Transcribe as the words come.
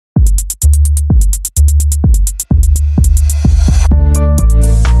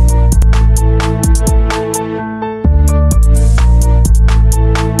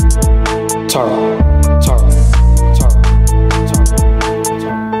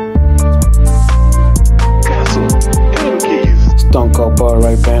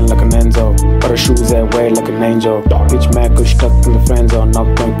that way like an angel. Bitch mad cause stuck in the friend zone.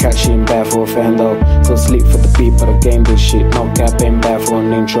 Not going catch, she ain't bad for a fan though. So sleep for the beat, but I gained this shit. No cap, ain't bad for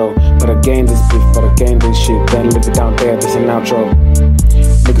an intro. But I gained this beef, but I gained this shit. Then live it down there, that's an outro.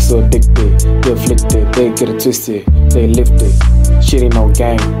 Niggas so addicted, they afflicted, they get it twisted, they lifted. Shit ain't no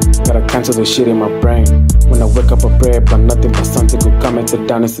game, gotta cancel the shit in my brain. When I wake up I pray, but nothing but something could come at the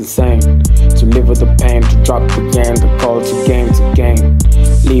down, it's insane. To live with the pain, to drop the game, the call to game.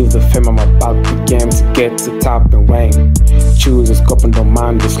 Leave the fame, I'm about the game to get to top and wane. Choose a scope and don't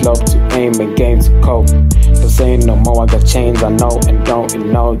mind the slope, to aim and gain to cope. Don't say no more, I got chains, I know and don't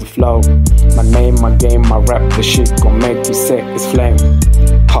know the flow. My name, my game, my rap, the shit gon' make you set it's flame.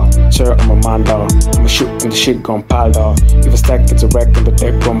 Hot chair on my mind, dawg. I'ma shoot and the shit gon' pile, dawg. If I stack, it's a wreck and the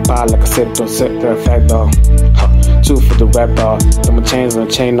deck gon' pile. Like I said, don't set that fact, dawg. Two for the rap, dawg. Then my chains on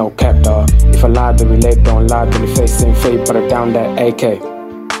the chain, no cap, dawg. If I lie, then relate, don't lie, then the face ain't fake, but I down that AK.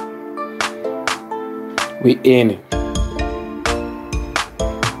 We in it.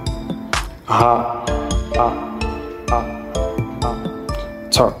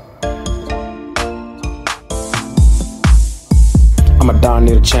 TORO. I'ma down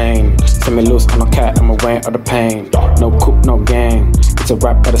near the chain. Send me loose, I'm no cat, I'm a weighing of the pain. No coop, no game. It's a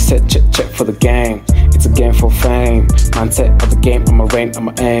rap, better set, check for the game. It's a game for fame. Mindset of the game, I'ma reign,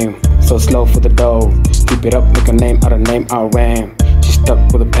 I'ma aim. So slow for the dough. Keep it up, make a name out of name, I'll reign. She stuck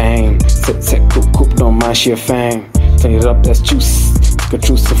with the pain. Set, coop, don't mind, she a fame. Turn it up, that's juice. Take a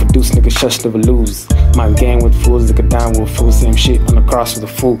truce if a deuce, nigga, shush, never lose. My game with fools, nigga down with fools. Same shit on the cross with a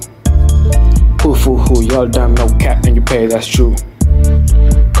fool. Who, y'all dumb, no cap, and you pay, that's true.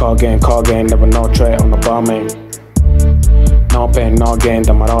 Call game, never no trade on the bar, man. No pain, no gain,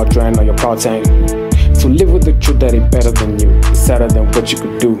 that might all drain on your protein. So live with the truth that it better than you. It's sadder than what you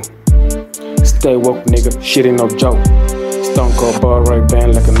could do. Stay woke, nigga, shit ain't no joke. Stone cold boy, right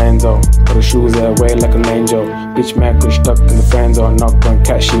band like an Enzo. Put the shoes that way like an angel. Bitch mad cause stuck in the friend zone. Not going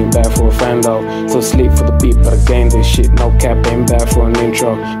catch, she ain't bad for a friend though. So sleep for the beat, but I gained this shit. No cap, ain't bad for an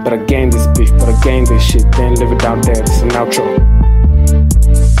intro. But I gained this beef, but I gained this shit. Then live it down there, this an outro.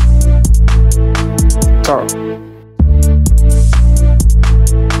 TORO.